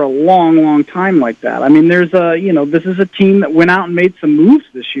player for a long, long time like that. There's this is a team that went out and made some moves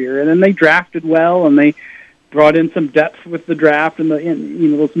this year, and then they drafted well, and they brought in some depth with the draft, and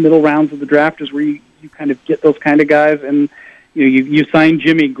those middle rounds of the draft is where you kind of get those kind of guys, and you sign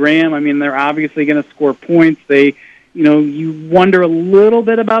Jimmy Graham. They're obviously going to score points. They, you wonder a little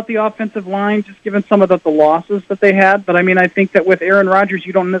bit about the offensive line, just given some of the losses that they had. But I think that with Aaron Rodgers,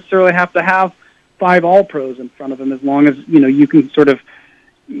 you don't necessarily have to have 5 All-Pros in front of him, as long as you can sort of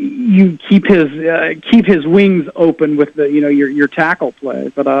keep his wings open with the your tackle play.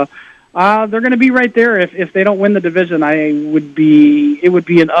 But they're going to be right there. If they don't win the division, it would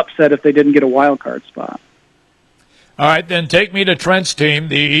be an upset if they didn't get a wild card spot. All right, then take me to Trent's team,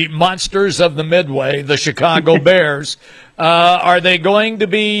 the Monsters of the Midway, the Chicago Bears. Are they going to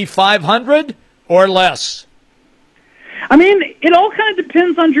be 500 or less? It all kind of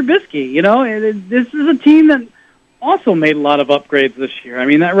depends on Trubisky. This is a team that also made a lot of upgrades this year.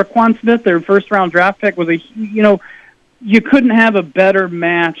 That Roquan Smith, their first-round draft pick, was you couldn't have a better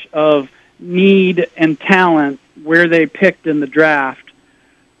match of need and talent where they picked in the draft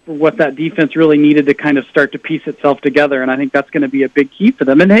for what that defense really needed to kind of start to piece itself together, and I think that's going to be a big key for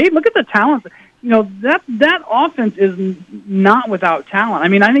them. And, hey, look at the talent. That offense is not without talent.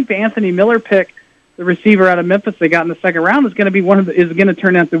 I think the Anthony Miller pick, the receiver out of Memphis they got in the second round, is going to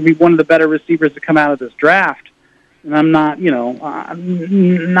turn out to be one of the better receivers to come out of this draft. And I'm not,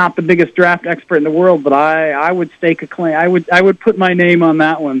 I'm not the biggest draft expert in the world, but I would stake a claim. I would put my name on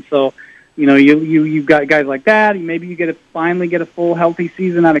that one. So, you've got guys like that. Maybe you finally get a full healthy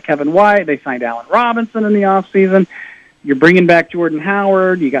season out of Kevin White. They signed Allen Robinson in the offseason. You're bringing back Jordan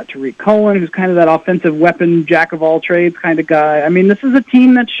Howard. You got Tariq Cohen, who's kind of that offensive weapon, jack of all trades kind of guy. This is a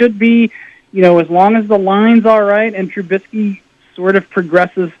team that should be, as long as the line's all right and Trubisky sort of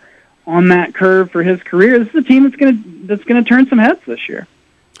progresses on that curve for his career, this is a team that's gonna turn some heads this year.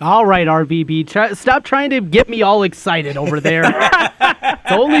 All right, RVB, stop trying to get me all excited over there.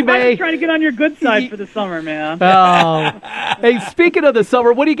 It's only May. I'm just trying to get on your good side for the summer, man. Oh, hey, speaking of the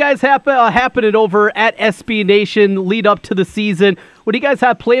summer, what do you guys have happening over at SB Nation lead up to the season? What do you guys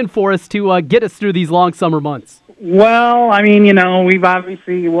have planned for us to get us through these long summer months? Well, we've got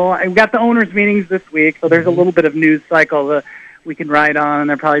the owners' meetings this week, so there's a little bit of news cycle that we can ride on, and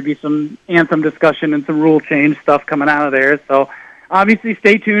there'll probably be some anthem discussion and some rule change stuff coming out of there. So obviously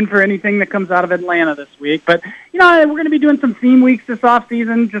stay tuned for anything that comes out of Atlanta this week. But, we're going to be doing some theme weeks this off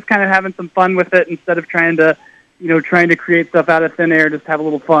season, just kind of having some fun with it instead of trying to create stuff out of thin air, just have a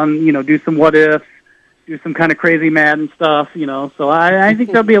little fun, do some what ifs, do some kind of crazy Madden stuff, So I think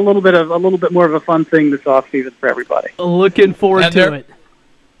there'll be a little bit more of a fun thing this off season for everybody. Looking forward to it.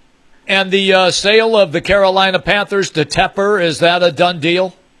 And the sale of the Carolina Panthers to Tepper, is that a done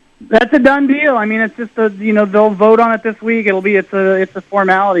deal? That's a done deal. It's just they'll vote on it this week. It's a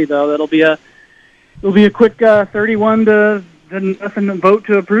formality though. It'll be a quick 31 to nothing vote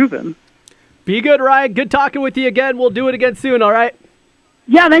to approve it. Be good, Ryan. Good talking with you again. We'll do it again soon. All right.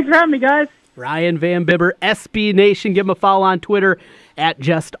 Yeah. Thanks for having me, guys. Ryan Van Bibber, SB Nation. Give him a follow on Twitter at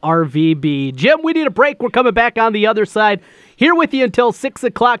JustRVB. Jim, we need a break. We're coming back on the other side. Here with you until 6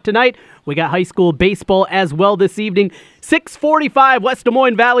 o'clock tonight. We got high school baseball as well this evening. 6:45, West Des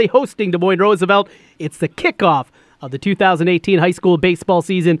Moines Valley hosting Des Moines Roosevelt. It's the kickoff of the 2018 high school baseball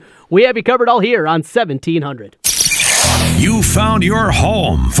season. We have you covered all here on 1700. You found your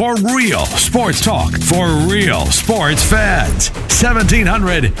home for real sports talk for real sports fans.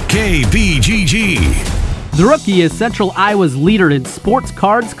 1700 KBGG. The Rookie is Central Iowa's leader in sports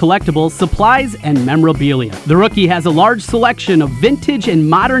cards, collectibles, supplies, and memorabilia. The Rookie has a large selection of vintage and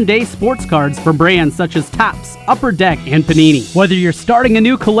modern-day sports cards from brands such as Topps, Upper Deck, and Panini. Whether you're starting a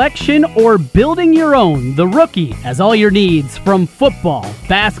new collection or building your own, The Rookie has all your needs from football,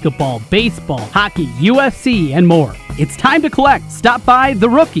 basketball, baseball, hockey, UFC, and more. It's time to collect. Stop by The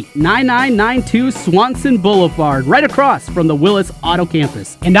Rookie, 9992 Swanson Boulevard, right across from the Willis Auto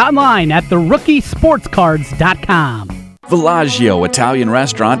Campus, and online at therookie.sportscards.com. Villaggio Italian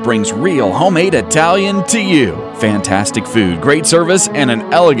Restaurant brings real homemade Italian to you. fantastic food, great service, and an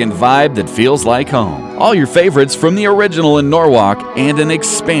elegant vibe that feels like home. All your favorites from the original in Norwalk and an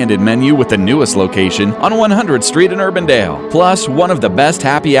expanded menu with the newest location on 100th Street in Urbandale. Plus, one of the best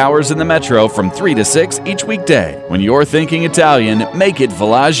happy hours in the metro from 3 to 6 each weekday. When you're thinking Italian, make it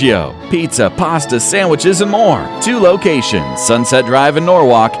Villaggio. Pizza, pasta, sandwiches, and more. 2 locations, Sunset Drive in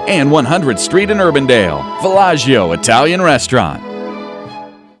Norwalk and 100th Street in Urbandale. Villaggio Italian Restaurant.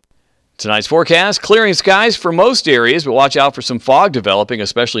 Tonight's forecast, clearing skies for most areas, but watch out for some fog developing,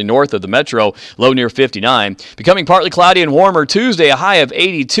 especially north of the metro, low near 59. Becoming partly cloudy and warmer Tuesday, a high of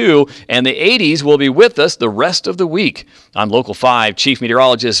 82, and the 80s will be with us the rest of the week. I'm Local 5 Chief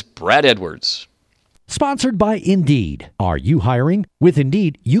Meteorologist Brad Edwards. Sponsored by Indeed. Are you hiring? With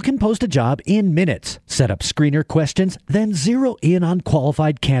Indeed, you can post a job in minutes, set up screener questions, then zero in on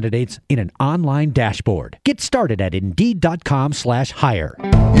qualified candidates in an online dashboard. Get started at Indeed.com/hire.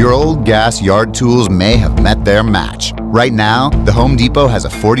 Your old gas yard tools may have met their match. Right now, the Home Depot has a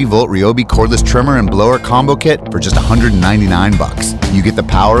 40-volt Ryobi cordless trimmer and blower combo kit for just $199. You get the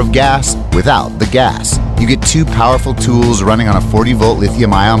power of gas without the gas. You get 2 powerful tools running on a 40-volt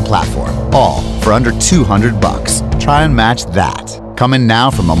lithium-ion platform, all for under $200. Try and match that. Come in now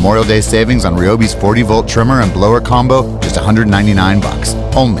for Memorial Day savings on Ryobi's 40-volt trimmer and blower combo, just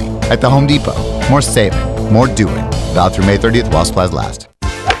 $199. Only at the Home Depot. More saving, more doing. Valid through May 30th while supplies last.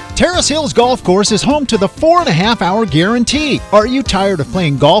 Terrace Hills Golf Course is home to the 4.5-hour guarantee. Are you tired of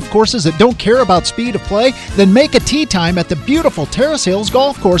playing golf courses that don't care about speed of play? Then make a tee time at the beautiful Terrace Hills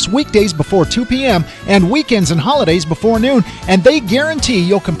Golf Course weekdays before 2 p.m. and weekends and holidays before noon, and they guarantee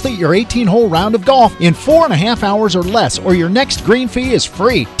you'll complete your 18-hole round of golf in 4.5 hours or less, or your next green fee is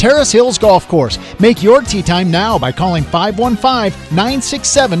free. Terrace Hills Golf Course. Make your tee time now by calling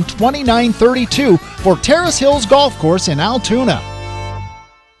 515-967-2932 for Terrace Hills Golf Course in Altoona.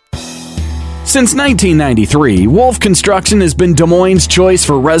 Since 1993, Wolf Construction has been Des Moines' choice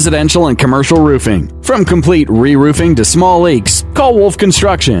for residential and commercial roofing. From complete re-roofing to small leaks, call Wolf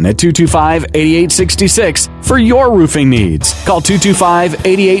Construction at 225-8866 for your roofing needs. Call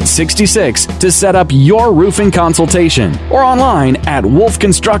 225-8866 to set up your roofing consultation or online at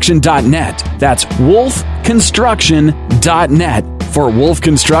wolfconstruction.net. That's wolfconstruction.net for Wolf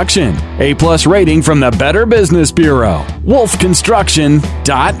Construction. A+ rating from the Better Business Bureau.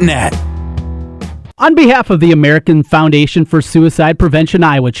 wolfconstruction.net. On behalf of the American Foundation for Suicide Prevention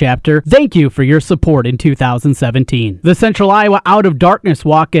Iowa chapter, thank you for your support in 2017. The Central Iowa Out of Darkness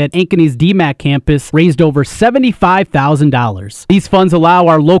Walk at Ankeny's DMAC campus raised over $75,000. These funds allow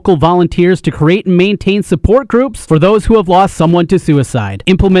our local volunteers to create and maintain support groups for those who have lost someone to suicide,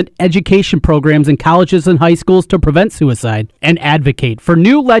 implement education programs in colleges and high schools to prevent suicide, and advocate for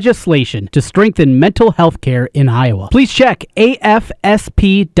new legislation to strengthen mental health care in Iowa. Please check afsp.org/Iowa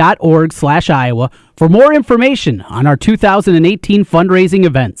for more information on our 2018 fundraising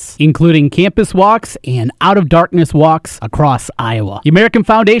events, including campus walks and Out of Darkness walks across Iowa. The American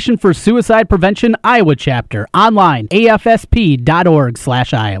Foundation for Suicide Prevention Iowa chapter, online,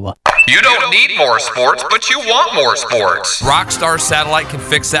 afsp.org/Iowa. You don't need more sports, but you want more sports. Rockstar Satellite can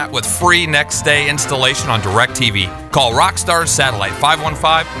fix that with free next-day installation on DirecTV. Call Rockstar Satellite,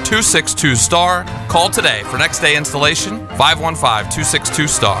 515-262-STAR. Call today for next-day installation,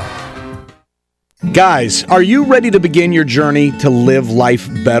 515-262-STAR. Guys, are you ready to begin your journey to live life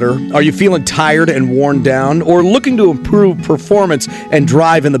better? Are you feeling tired and worn down, or looking to improve performance and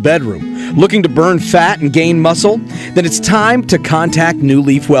drive in the bedroom? Looking to burn fat and gain muscle? Then it's time to contact New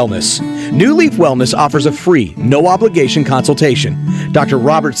Leaf Wellness. New Leaf Wellness offers a free, no-obligation consultation. Dr.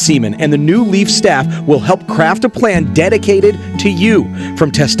 Robert Seaman and the New Leaf staff will help craft a plan dedicated to you. From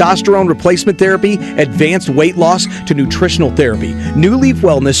testosterone replacement therapy, advanced weight loss, to nutritional therapy, New Leaf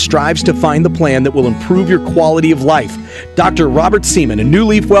Wellness strives to find the plan that will improve your quality of life. Dr. Robert Seaman and New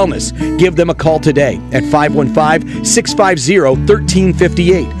Leaf Wellness. Give them a call today at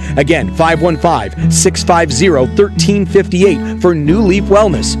 515-650-1358. Again, 515-650-1358 for New Leaf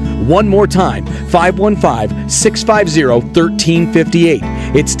Wellness. One more time, 515-650-1358.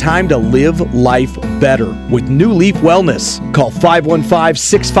 It's time to live life better with New Leaf Wellness. Call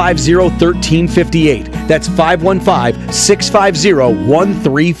 515-650-1358. That's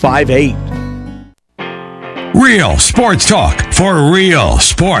 515-650-1358. Real sports talk for real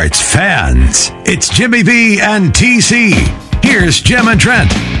sports fans. It's Jimmy B and TC. Here's Jim and Trent.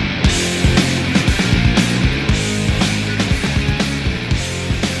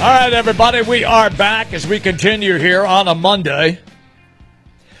 All right, everybody, we are back as we continue here on a Monday.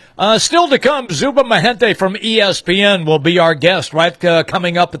 Still to come, Zuba Mahente from ESPN will be our guest, right?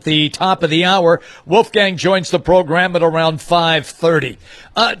 Coming up at the top of the hour. Wolfgang joins the program at around 5:30.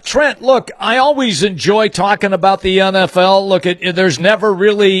 Trent, look, I always enjoy talking about the NFL. Look, there's never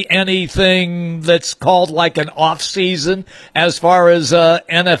really anything that's called like an off season as far as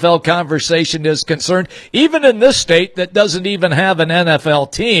NFL conversation is concerned. Even in this state that doesn't even have an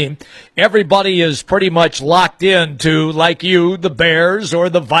NFL team, everybody is pretty much locked into, like you, the Bears or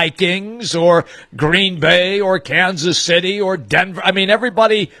the Vikings or Green Bay or Kansas City or Denver. I mean,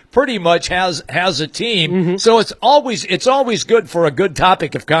 everybody pretty much has a team. Mm-hmm. So it's always good for a good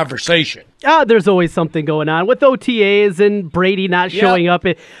topic of conversation. There's always something going on with OTAs and Brady not showing up.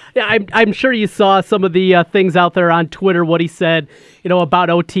 I'm sure you saw some of the things out there on Twitter, what he said, about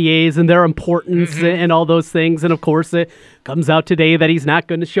OTAs and their importance and all those things. And of course, it comes out today that he's not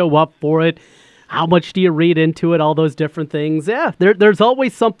going to show up for it. How much do you read into it? All those different things. Yeah, there's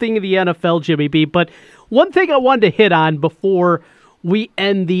always something in the NFL, Jimmy B. But one thing I wanted to hit on before we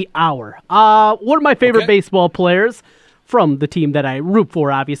end the hour. One of my favorite baseball players from the team that I root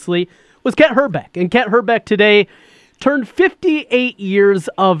for, obviously, was Kent Hrbek. And Kent Hrbek today turned 58 years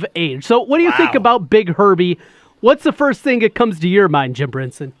of age. So what do you think about Big Herbie? What's the first thing that comes to your mind, Jim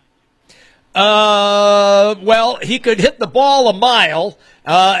Brinson? Well, he could hit the ball a mile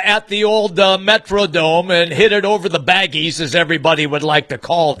at the old Metrodome and hit it over the baggies, as everybody would like to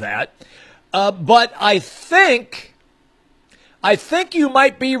call that. But I think you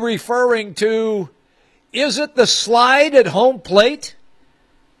might be referring to, is it the slide at home plate?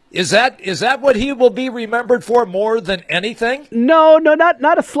 Is that what he will be remembered for more than anything? No,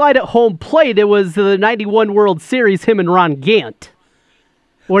 not a slide at home plate. It was the 91 World Series, him and Ron Gant.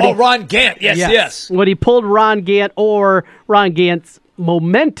 Ron Gant, yes. When he pulled Ron Gant, or Ron Gant's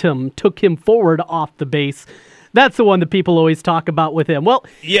momentum took him forward off the base. That's the one that people always talk about with him. Well,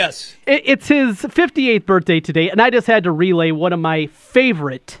 yes, it's his 58th birthday today, and I just had to relay one of my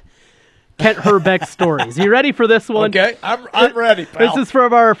favorite Kent Hrbek stories. You ready for this one? Okay, I'm ready, pal. This is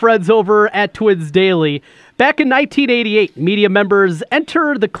from our friends over at Twins Daily. Back in 1988, media members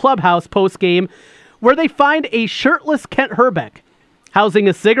enter the clubhouse postgame where they find a shirtless Kent Hrbek housing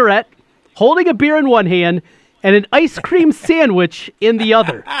a cigarette, holding a beer in one hand, and an ice cream sandwich in the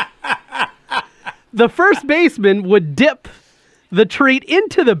other. The first baseman would dip the treat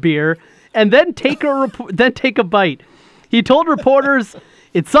into the beer and then take a bite. He told reporters,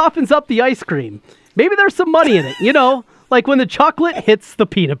 "It softens up the ice cream. Maybe there's some money in it, like when the chocolate hits the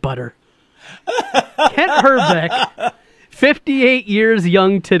peanut butter." Kent Hrbek, 58 years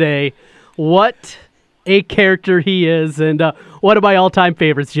young today. What a character he is, and one of my all-time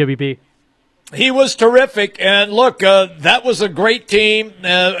favorites, Jimmy B. He was terrific, and look, that was a great team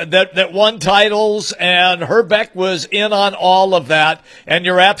that won titles, and Hrbek was in on all of that, and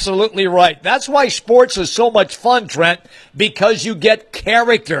you're absolutely right. That's why sports is so much fun, Trent, because you get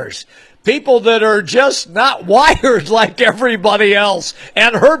characters, people that are just not wired like everybody else,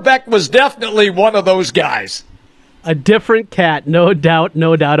 and Hrbek was definitely one of those guys. A different cat, no doubt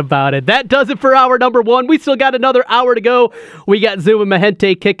about it. That does it for hour number one. We still got another hour to go. We got Zuba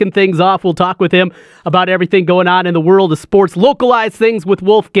Mahente kicking things off. We'll talk with him about everything going on in the world of sports, localized things with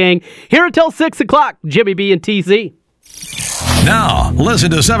Wolfgang. Here until 6 o'clock, Jimmy B and TC. Now, listen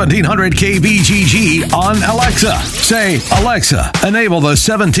to 1700 KBGG on Alexa. Say, "Alexa, enable the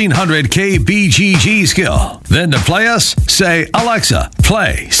 1700 KBGG skill." Then to play us, say, "Alexa,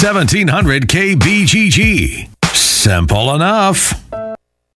 play 1700 KBGG." Simple enough.